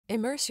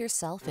Immerse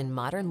yourself in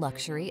modern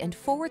luxury and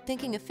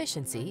forward-thinking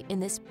efficiency in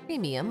this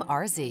premium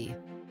RZ.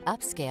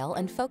 Upscale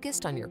and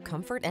focused on your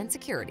comfort and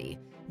security,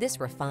 this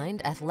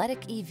refined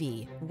athletic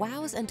EV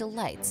wows and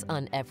delights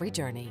on every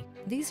journey.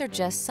 These are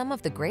just some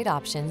of the great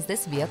options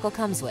this vehicle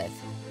comes with: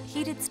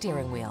 heated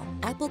steering wheel,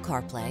 Apple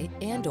CarPlay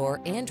and/or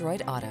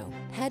Android Auto,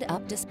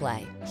 head-up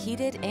display,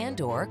 heated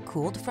and/or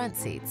cooled front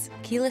seats,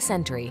 keyless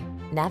entry,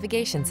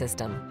 navigation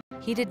system,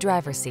 heated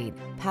driver seat,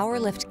 power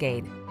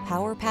liftgate,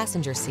 power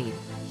passenger seat,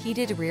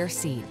 heated rear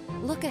seat.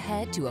 Look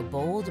ahead to a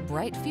bold,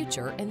 bright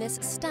future in this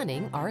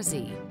stunning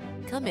RZ.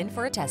 Come in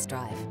for a test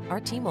drive.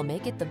 Our team will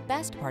make it the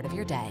best part of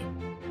your day.